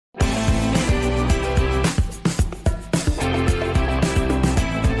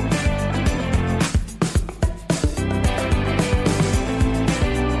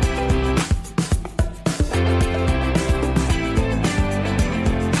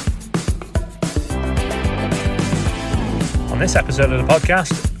this episode of the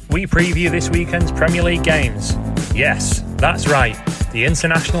podcast, we preview this weekend's Premier League games. Yes, that's right, the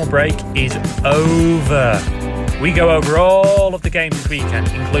international break is over. We go over all of the games this weekend,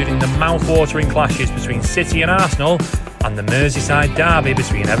 including the mouth-watering clashes between City and Arsenal and the Merseyside derby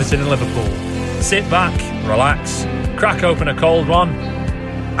between Everton and Liverpool. Sit back, relax, crack open a cold one,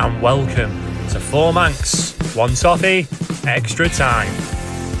 and welcome to Four Manx, One Toffee, Extra Time.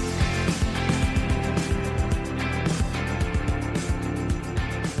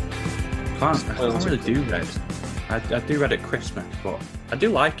 I can't really do red. I do red at Christmas, but I do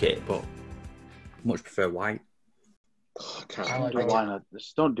like it, but I much prefer white.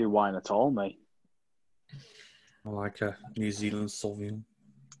 Just don't do wine at all, mate. I like a New Zealand Sauvignon.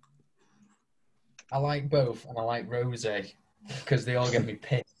 I like both, and I like rosé because they all get me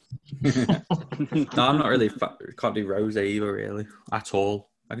pissed. No, I'm not really. Can't do rosé either, really, at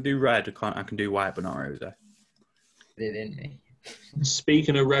all. I can do red. I can do white, but not rosé. Didn't he?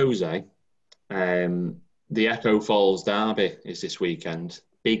 Speaking of rosé, the Echo Falls derby is this weekend.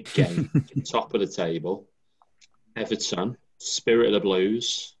 Big game, top of the table. Everton, Spirit of the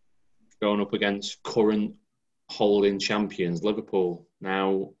Blues, going up against current holding champions Liverpool.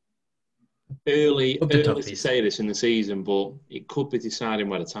 Now, early to say this in the season, but it could be deciding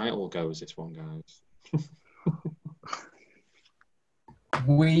where the title goes. This one, guys.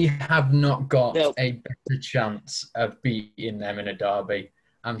 We have not got a better chance of beating them in a derby.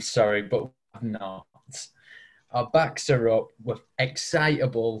 I'm sorry, but we have not. Our backs are up. We're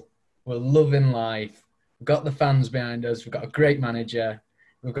excitable. We're loving life. We've got the fans behind us. We've got a great manager.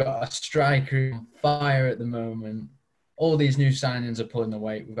 We've got a striker on fire at the moment. All these new signings are pulling the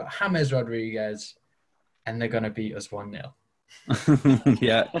weight. We've got James Rodriguez, and they're going to beat us 1-0.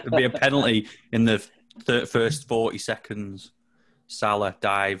 Yeah, it'd be a penalty in the first 40 seconds. Salah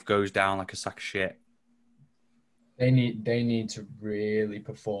dive, goes down like a sack of shit. They need to really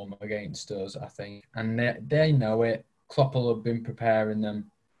perform against us, I think. And they know it. Klopp will have been preparing them.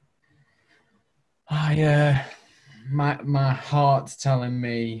 My heart's telling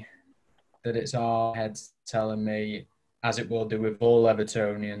me that it's our heads telling me, as it will do with all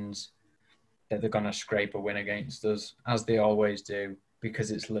Evertonians, that they're going to scrape a win against us, as they always do,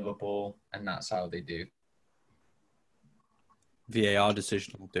 because it's Liverpool and that's how they do. VAR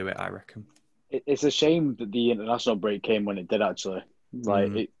decision will do it, I reckon. It's a shame that the international break came when it did, actually.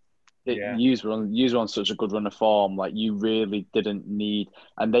 You were on such a good run of form. Like, you really didn't need...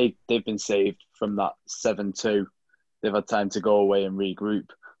 And they've been saved from that 7-2. They've had time to go away and regroup.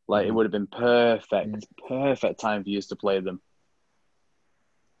 Like, it would have been perfect time for you to play them.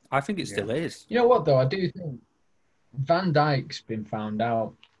 I think it still is. You know what, though? I do think Van Dijk's been found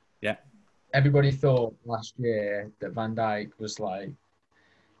out. Yeah. Everybody thought last year that Van Dijk was like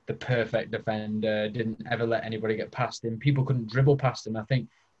the perfect defender, didn't ever let anybody get past him. People couldn't dribble past him. I think,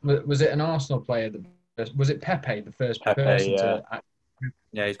 was it an Arsenal player? Was it Pepe, the first person to...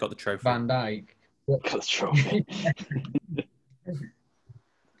 Yeah, he's got the trophy. Van Dijk. Got the trophy.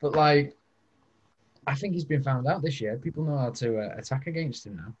 But, like, I think he's been found out this year. People know how to attack against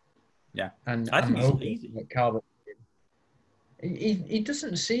him now. Yeah. And I think I'm it's easy. that Calvert... He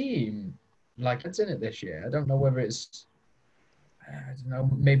doesn't seem like it's in it this year. I don't know whether it's... I don't know.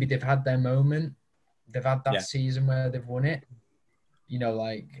 Maybe they've had their moment. They've had that season where they've won it. You know,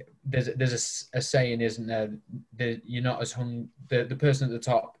 like there's a saying, isn't there? That you're not as the person at the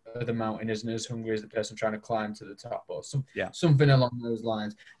top of the mountain isn't as hungry as the person trying to climb to the top, or something along those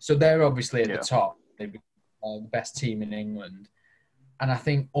lines. So they're obviously at the top. They're the best team in England, and I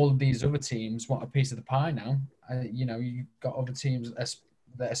think all of these other teams want a piece of the pie now. You've got other teams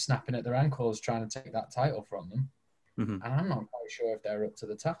that are snapping at their ankles trying to take that title from them. Mm-hmm. And I'm not quite sure if they're up to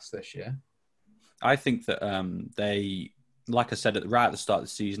the task this year. I think that they, like I said right at the start of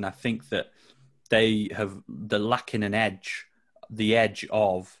the season, I think that they're lacking an edge, the edge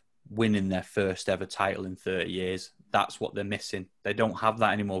of winning their first ever title in 30 years. That's what they're missing. They don't have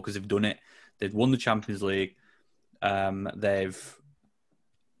that anymore because they've done it. They've won the Champions League. They've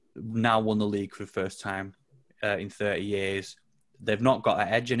now won the league for the first time in 30 years. They've not got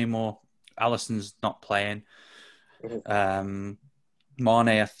that edge anymore. Alisson's not playing. Mane,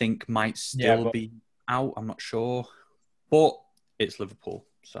 I think, might still be out. I'm not sure. But it's Liverpool,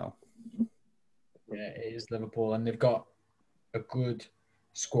 so... Yeah, it is Liverpool. And they've got a good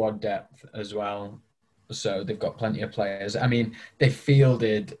squad depth as well. So they've got plenty of players. I mean, they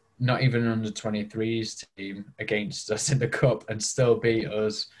fielded not even an under-23s team against us in the Cup and still beat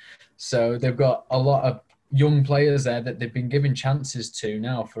us. So they've got a lot of young players there that they've been giving chances to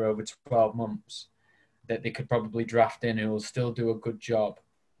now for over 12 months that they could probably draft in who will still do a good job.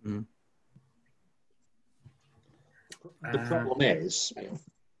 Mm. The problem is,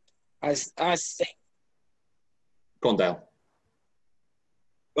 I think. Go on, Dale.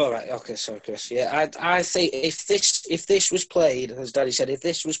 All right. Okay. Sorry, Chris. Yeah, I think if this was played, as Daddy said, if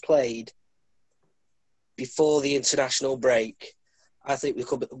this was played before the international break, I think we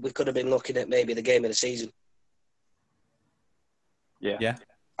could have been looking at maybe the game of the season. Yeah.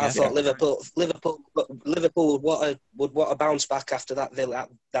 I thought Liverpool would want to bounce back after that Villa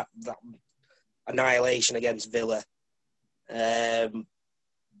that annihilation against Villa.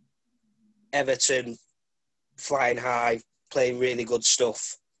 Everton flying high, playing really good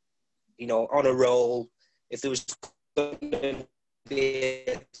stuff. You know, on a roll. If there was going to be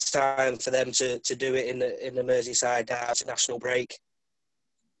a time for them to do it in the Merseyside national break,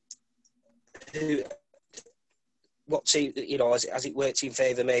 what team, you know, has it worked in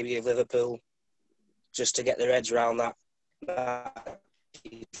favour maybe of Liverpool just to get their heads around that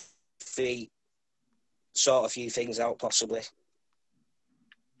feet, sort a few things out possibly.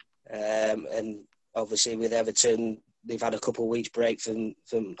 And obviously with Everton, they've had a couple of weeks break from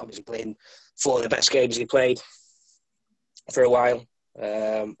obviously playing 4 of the best games they played for a while.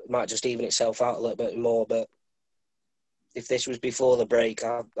 It might just even itself out a little bit more, but if this was before the break,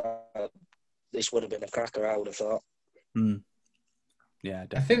 this would have been a cracker, I would have thought. Yeah,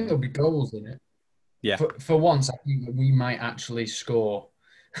 definitely. I think there'll be goals in it. Yeah. For once, I think that we might actually score.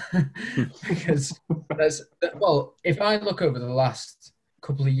 Because, if I look over the last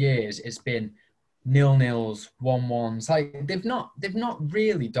couple of years, it's been 0-0s, 1-1s. Like they've not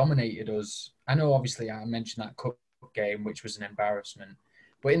really dominated us. I know, obviously, I mentioned that cup game, which was an embarrassment.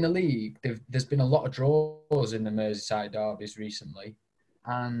 But in the league, there's been a lot of draws in the Merseyside derbies recently,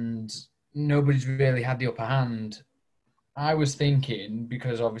 and nobody's really had the upper hand. I was thinking,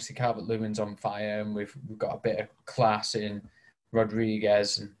 because obviously Calvert-Lewin's on fire and we've got a bit of class in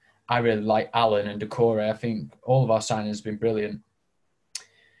Rodriguez, and I really like Allen and Decore. I think all of our signings have been brilliant.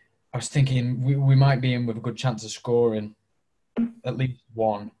 I was thinking we might be in with a good chance of scoring at least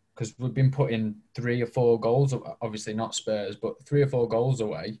one, because we've been putting 3 or 4 goals, obviously not Spurs, but 3 or 4 goals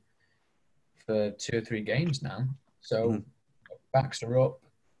away for 2 or 3 games now. So backs are up,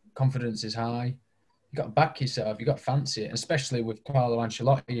 confidence is high. You got to back yourself. You got to fancy it, especially with Carlo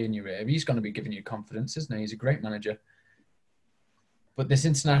Ancelotti in your ear. He's going to be giving you confidence, isn't he? He's a great manager. But this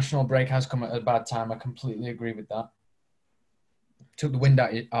international break has come at a bad time. I completely agree with that. Took the wind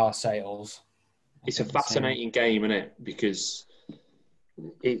out of our sails. It's a fascinating game, isn't it? Because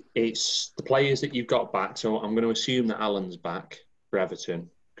it's the players that you've got back. So I'm going to assume that Allen's back for Everton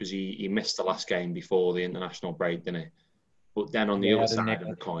because he missed the last game before the international break, didn't he? But then on the other side of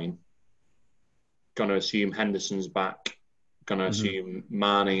the coin, going to assume Henderson's back. Going to assume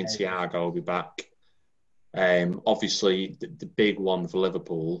Mane and Thiago will be back. Obviously, the big one for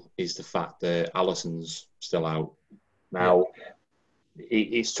Liverpool is the fact that Alisson's still out. Now,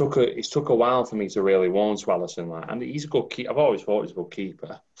 it's took a while for me to really warm to Alisson. And he's a good keeper. I've always thought he's a good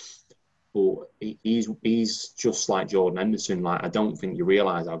keeper. But he's just like Jordan Henderson. Like, I don't think you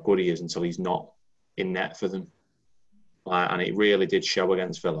realise how good he is until he's not in net for them. And it really did show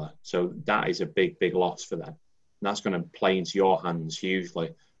against Villa. So that is a big, big loss for them. And that's going to play into your hands hugely.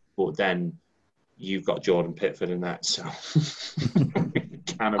 But then you've got Jordan Pickford in that, so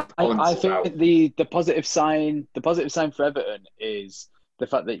I think the positive sign for Everton is the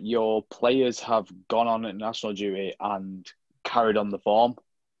fact that your players have gone on international duty and carried on the form.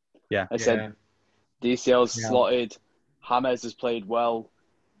 Yeah, I said DCL's slotted. James has played well.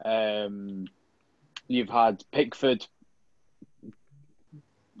 You've had Pickford.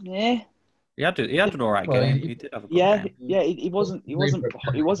 Yeah. He had an all right game. He did have a good game. Yeah. He wasn't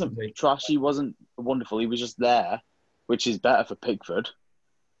trash. He wasn't wonderful. He was just there, which is better for Pickford.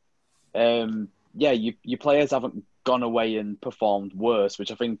 Your players haven't gone away and performed worse,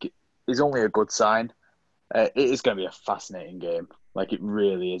 which I think is only a good sign. It is going to be a fascinating game. Like, it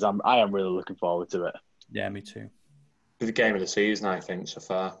really is. I am really looking forward to it. Yeah, me too. It's the game of the season, I think, so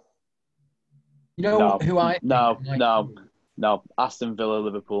far. You know who I think No, Aston Villa,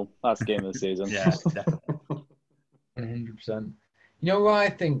 Liverpool. That's game of the season. Yeah, definitely. 100%. You know why I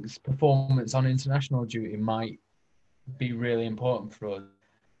think performance on international duty might be really important for us?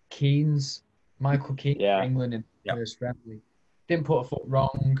 Michael Keane for England in the first friendly. Didn't put a foot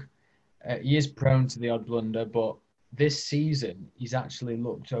wrong. He is prone to the odd blunder, but this season he's actually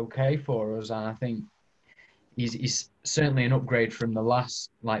looked okay for us, and I think he's certainly an upgrade from the last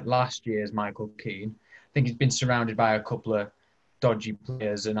year's Michael Keane. I think he's been surrounded by a couple of dodgy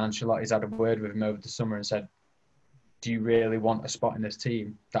players, and Ancelotti's had a word with him over the summer and said, do you really want a spot in this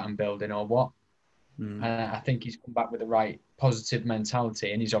team that I'm building or what? And I think he's come back with the right positive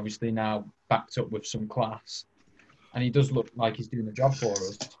mentality, and he's obviously now backed up with some class. and he does look like he's doing the job for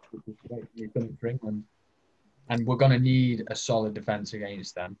us, which is great. He's done it for England. And we're going to need a solid defence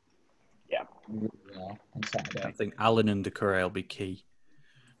against them. Yeah. We really are on Saturday. I think Allen and Doucouré will be key.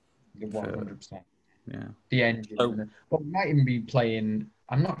 100%. Yeah. The engine. But we might even be playing.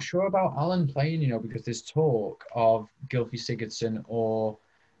 I'm not sure about Allen playing, because there's talk of Gylfi Sigurdsson or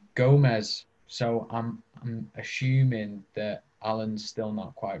Gomez. So I'm assuming that Allen's still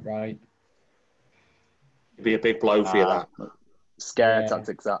not quite right. It'd be a big blow for you, that. Scare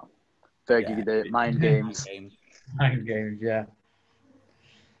tactics, that. Fergie, mind games. Mind games, yeah.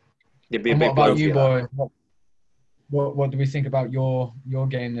 It'd be a And big what blow about for you, boy? What do we think about your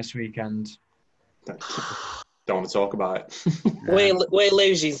game this weekend? Don't want to talk about it. We're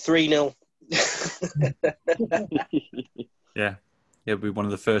losing 3-0. Yeah. It'll be one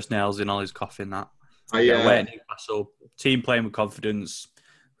of the first nails in Ollie's coffin, that. Away at Newcastle. Team playing with confidence,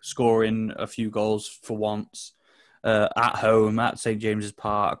 scoring a few goals for once. At home, at St. James's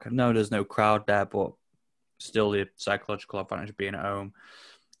Park. I know there's no crowd there, but still the psychological advantage of being at home.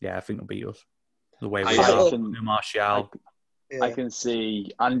 Yeah, I think they'll beat us. The way we are. Martial. I can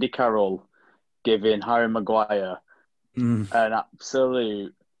see Andy Carroll giving Harry Maguire an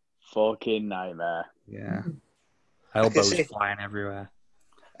absolute fucking nightmare. Yeah. Elbows flying everywhere.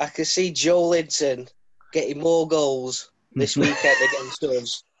 I can see Joe Linton getting more goals this weekend against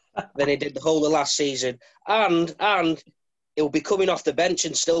us than he did the whole of last season. And he'll be coming off the bench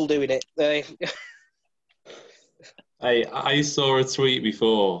and still doing it. Hey, I saw a tweet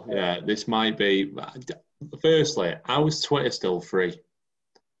before. Yeah, this might be... Firstly, how is Twitter still free?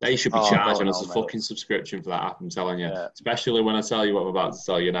 They should be charging us a fucking subscription for that app, I'm telling you. Yeah. Especially when I tell you what I'm about to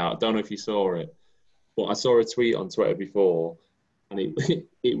tell you now. I don't know if you saw it, but I saw a tweet on Twitter before, and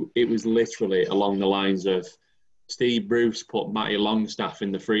it was literally along the lines of, Steve Bruce put Matty Longstaff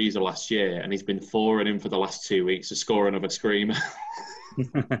in the freezer last year, and he's been forwarding him for the last 2 weeks to score another screamer.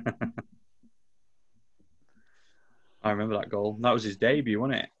 I remember that goal. That was his debut,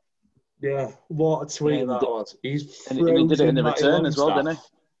 wasn't it? Yeah, what a tweet that was. He did it in the return as well, didn't he?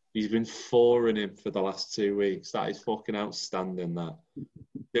 He's been forwarding him for the last 2 weeks. That is fucking outstanding, that.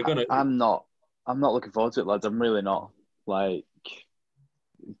 I'm not looking forward to it, lads. I'm really not. Like,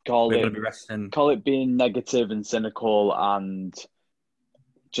 call it being negative and cynical and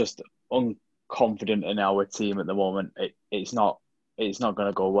just unconfident in our team at the moment. It's not going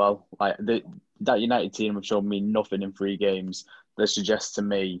to go well. Like that United team have shown me nothing in 3 games that suggests to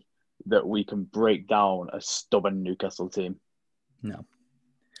me that we can break down a stubborn Newcastle team. No.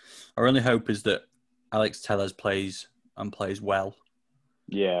 Our only hope is that Alex Telles plays well.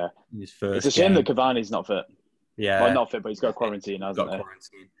 Yeah. In his first It's a shame that Cavani's not fit. Yeah. Well, not fit, but he's got quarantine, hasn't he?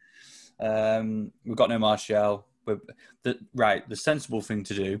 Quarantine. We've got no Martial. The sensible thing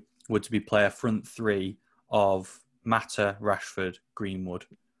to do would to be play a front 3 of Mata, Rashford, Greenwood.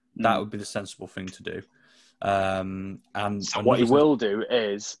 That would be the sensible thing to do. And so what he will do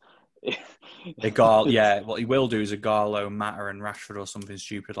is... what he will do is Ighalo, Mata and Rashford or something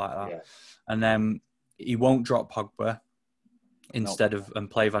stupid like that. Yeah. And then he won't drop Pogba instead of and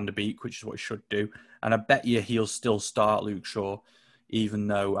play Van der Beek, which is what he should do. And I bet you he'll still start Luke Shaw, even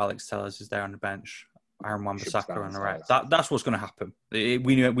though Alex Telles is there on the bench. Aaron Wan-Bissaka on the right. That's what's going to happen.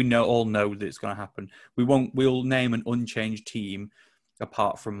 We all know that it's going to happen. We'll name an unchanged team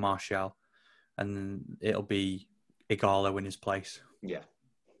apart from Martial, and it'll be Ighalo in his place. Yeah.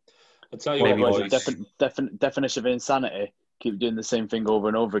 I'll tell you what, definition of insanity. Keep doing the same thing over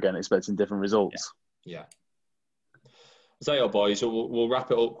and over again, expecting different results. Yeah. I'll tell you what, boys, we'll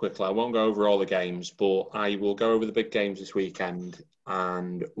wrap it up quickly. I won't go over all the games, but I will go over the big games this weekend.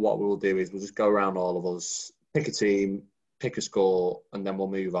 And what we'll do is we'll just go around all of us, pick a team, pick a score, and then we'll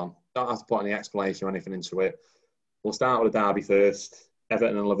move on. Don't have to put any explanation or anything into it. We'll start with a derby first.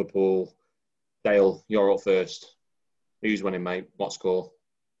 Everton and Liverpool. Dale, you're up first. Who's winning, mate? What score?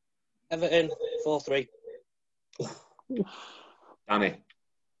 Everton, 4-3. Danny?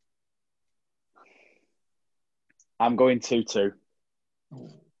 I'm going 2-2.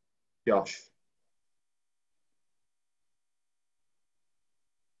 Josh?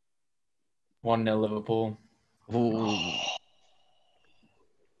 1-0 Liverpool. Ooh.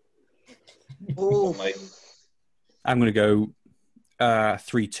 I'm going to go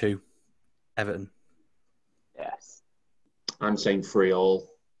 3-2 Everton. Yes. I'm saying 3-3.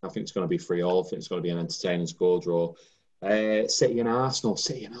 I think it's going to be 3-3. I think it's going to be an entertaining score draw. City and Arsenal.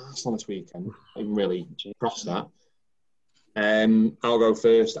 This weekend. I didn't really cross that. I'll go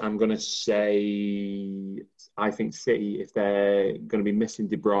first. I'm going to say I think City, if they're going to be missing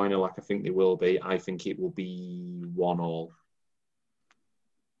De Bruyne like I think they will be, I think it will be 1-1.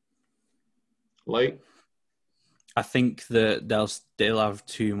 Luke? I think that they'll still have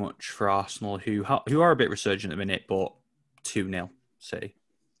too much for Arsenal, who are a bit resurgent at the minute, but 2-0 City.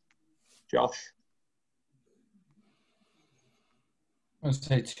 Josh? I'm going to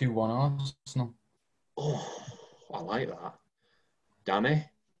say 2-1 Arsenal. Oh, I like that. Danny?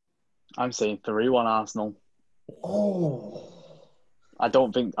 I'm saying 3-1 Arsenal. Oh. I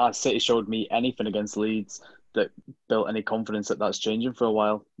don't think our City showed me anything against Leeds that built any confidence that that's changing for a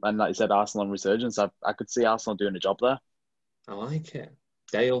while. And like you said, Arsenal and resurgence, I could see Arsenal doing a job there. I like it.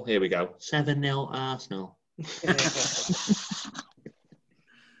 Dale, here we go. 7-0 Arsenal.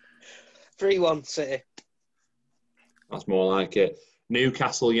 3-1 City. That's more like it.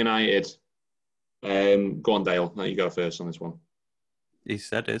 Newcastle United. Go on, Dale. Let you go first on this one. He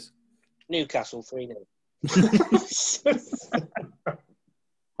said is. Newcastle 3-0.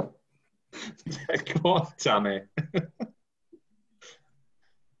 Go on, Tammy.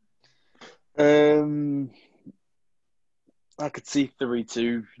 I could see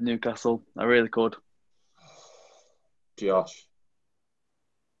 3-2 Newcastle. I really could. Josh.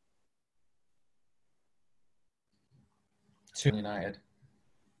 2 United.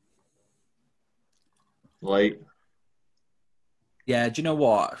 Late. Yeah, do you know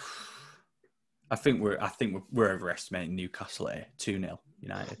what? I think we're overestimating Newcastle here. 2-0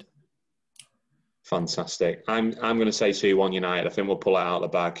 United. Fantastic. I'm going to say 2-1 United. I think we'll pull it out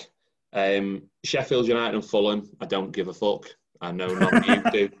of the bag. Sheffield United and Fulham. I don't give a fuck. I know none of you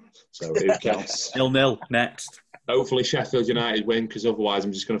do. So who cares? 0-0 next. Hopefully Sheffield United win, because otherwise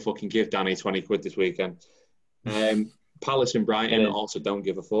I'm just going to fucking give Danny 20 quid this weekend. Palace and Brighton also don't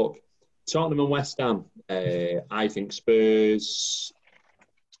give a fuck. Tottenham and West Ham. I think Spurs.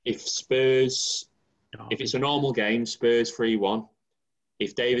 If it's a normal game, Spurs 3-1.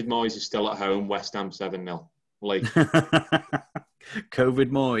 If David Moyes is still at home, West Ham 7-0. Like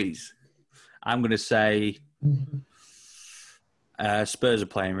COVID Moyes. I'm going to say Spurs are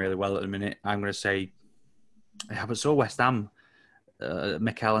playing really well at the minute. I'm going to say, but so West Ham,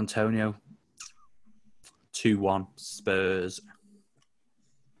 Mikel Antonio, 2-1 Spurs.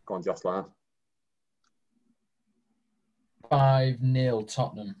 Go on, Josh Lyle. 5-0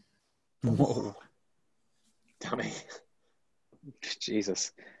 Tottenham. Whoa. Danny.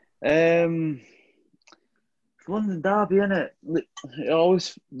 Jesus. London derby, innit? The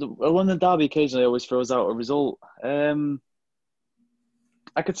London derby occasionally always throws out a result. I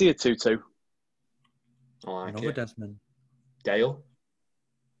could see a 2-2. I like Another it. Desmond. Dale.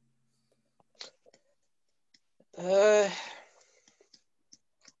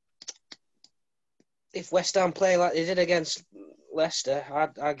 If West Ham play like they did against Leicester,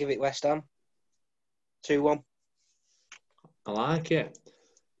 I'd give it West Ham. 2-1. I like it.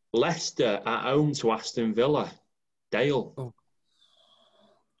 Leicester at home to Aston Villa. Dale.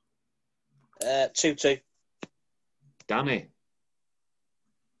 2-2. Danny.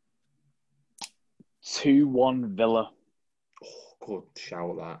 2-1 Villa. Oh, good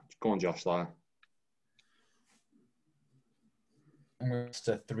shout that. Go on, Josh Lyle. I'm going to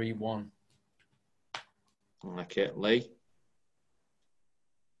say 3-1. I like it. Lee.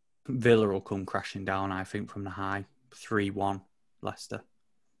 Villa will come crashing down, I think, from the high. 3-1 Leicester.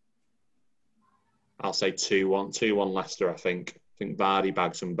 I'll say 2-1. 2-1 Leicester, I think. I think Vardy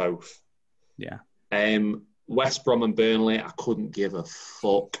bags them both. Yeah. West Brom and Burnley, I couldn't give a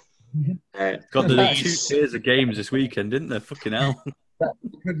fuck. God, there were 2 tiers of games this weekend, didn't there? Fucking hell. That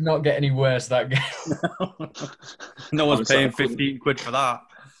could not get any worse, that game. No one's Honestly, paying 15 quid for that.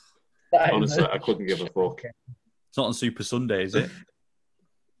 Honestly, I couldn't give a fuck. It's not on Super Sunday, is it?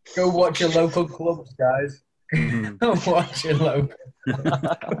 Go watch your local clubs, guys. Go watch your local.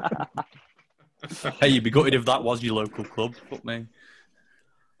 Hey, you'd be gutted if that was your local club. Fuck me.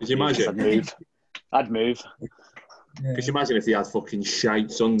 Could you imagine? I'd move. Yeah. Could you imagine if they had fucking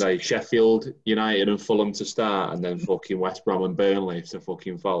shite Sunday, Sheffield United and Fulham to start, and then fucking West Brom and Burnley to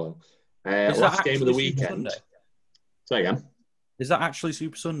fucking follow? Last game of the weekend. Say again. Is that actually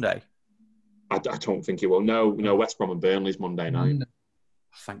Super Sunday? I don't think it will. No, West Brom and Burnley's Monday night.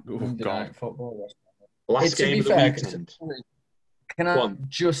 Thank Monday God. Night Football. Last game of the weekend. Can I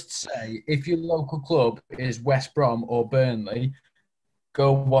just say, if your local club is West Brom or Burnley,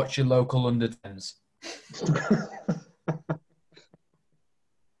 go watch your local under 10s.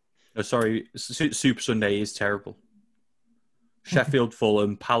 Oh, sorry, Super Sunday is terrible. Sheffield,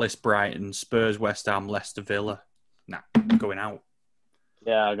 Fulham, Palace, Brighton, Spurs, West Ham, Leicester, Villa. Nah, going out.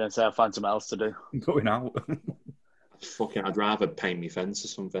 Yeah, I'm going to say I'll find something else to do. Going out. I'd rather paint me fence or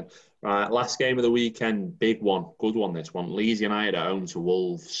something. Right, last game of the weekend, big one, good one. This one, Leeds United at home to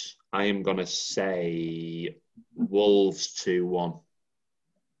Wolves. I am gonna say Wolves 2-1.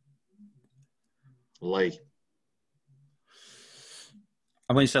 Lee.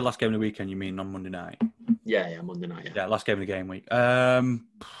 And when you said last game of the weekend, you mean on Monday night? Yeah, Monday night. Yeah, last game of the game week.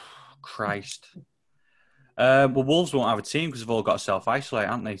 Christ. Well, Wolves won't have a team because they've all got to self-isolate,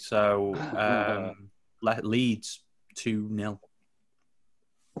 haven't they? So, Leeds 2-0.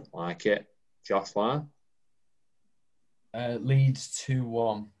 Like it. Josh Lyle? Leeds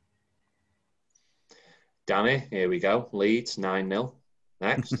 2-1. Danny, here we go. Leeds 9-0.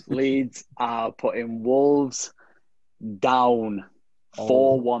 Next. Leeds are putting Wolves down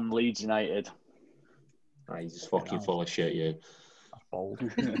 4-1 Leeds United. Oh, you're just fucking full of shit, you. That's bold.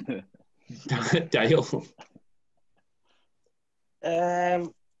 Dale?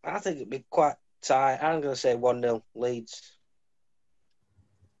 I think it'd be quite tight. I'm going to say 1-0 Leeds.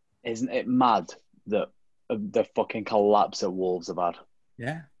 Isn't it mad that the fucking collapse that Wolves have had?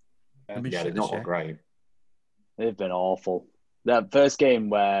 Yeah. Yeah, they've not looked great. They've been awful. That first game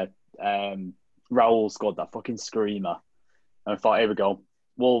where Raul scored that fucking screamer, and I thought, here we go,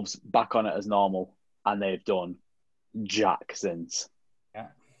 Wolves back on it as normal, and they've done jack since. Yeah.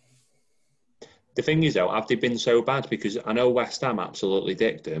 The thing is, though, have they been so bad? Because I know West Ham absolutely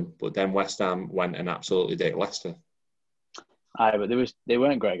dicked them, but then West Ham went and absolutely dicked Leicester. Aye, but they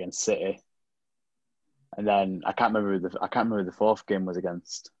weren't great against City. And then I can't remember who the fourth game was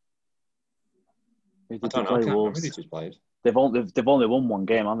against. Who did they play? Wolves. Who they just played. They've only won one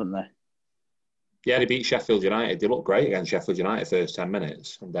game, haven't they? Yeah, they beat Sheffield United. They looked great against Sheffield United first 10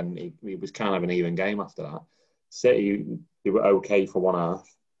 minutes, and then it was kind of an even game after that. City, they were okay for one half.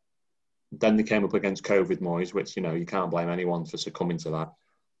 Then they came up against COVID Moyes, which, you can't blame anyone for succumbing to that.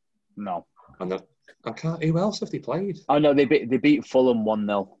 No. And who else have they played? Oh no, they beat Fulham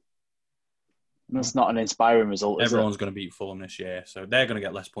 1-0. That's not an inspiring result. Everyone's going to beat Fulham this year, so they're going to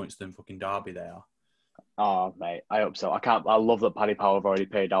get less points than fucking Derby they are. Oh mate, I hope so. I love that Paddy Power have already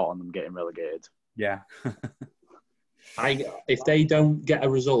paid out on them getting relegated. Yeah. If they don't get a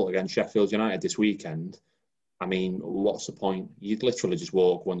result against Sheffield United this weekend, I mean, what's the point? You'd literally just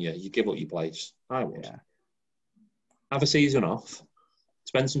walk one year. You give up your place. I would. Yeah. Have a season off.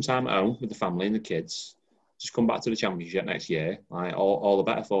 Spend some time at home with the family and the kids. Just come back to the Championship next year. Like, all the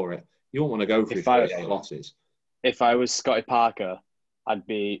better for it. You won't want to go through 38 losses. If I was Scotty Parker, I'd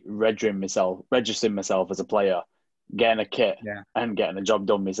be registering myself as a player, getting a kit and getting a job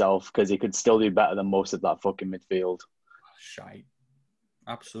done myself, because he could still do better than most of that fucking midfield. Shite.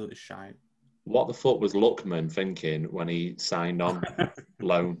 Absolutely shite. What the fuck was Luckman thinking when he signed on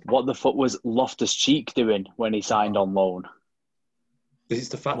loan? What the fuck was Loftus-Cheek doing when he signed on loan? It's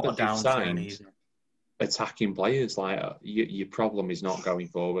the fact that they've signed attacking players. Like, your problem is not going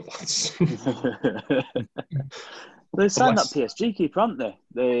forward, lads. They signed that PSG keeper, haven't they?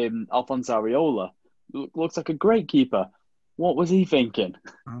 The Alphonso Areola. Looks like a great keeper. What was he thinking?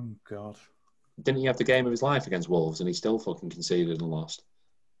 Oh, God. Didn't he have the game of his life against Wolves and he still fucking conceded and lost?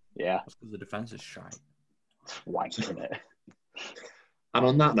 Yeah. That's because the defence is shite. Wank, isn't it? And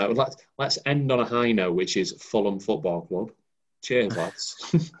on that note, let's end on a high note, which is Fulham Football Club. Cheers,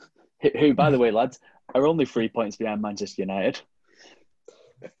 lads. Who, by the way, lads, are only 3 points behind Manchester United.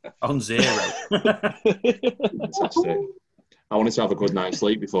 On 0. Fantastic. I wanted to have a good night's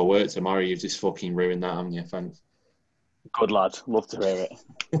sleep before work tomorrow. You've just fucking ruined that, haven't you? Thanks. Good lad. Love to hear it.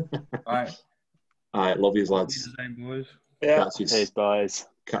 All right. Love you, lads. Yeah. Cheers, boys.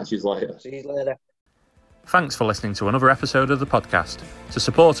 Catch you later. See you later. Thanks for listening to another episode of the podcast. To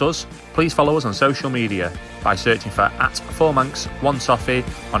support us, please follow us on social media by searching for @4manx1toffee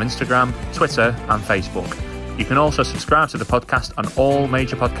on Instagram, Twitter and Facebook. You can also subscribe to the podcast on all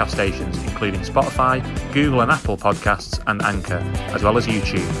major podcast stations, including Spotify, Google and Apple Podcasts and Anchor, as well as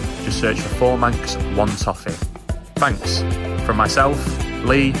YouTube. Just search for 4manx1toffee. Thanks from myself,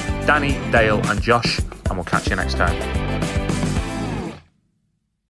 Lee, Danny, Dale and Josh, and we'll catch you next time.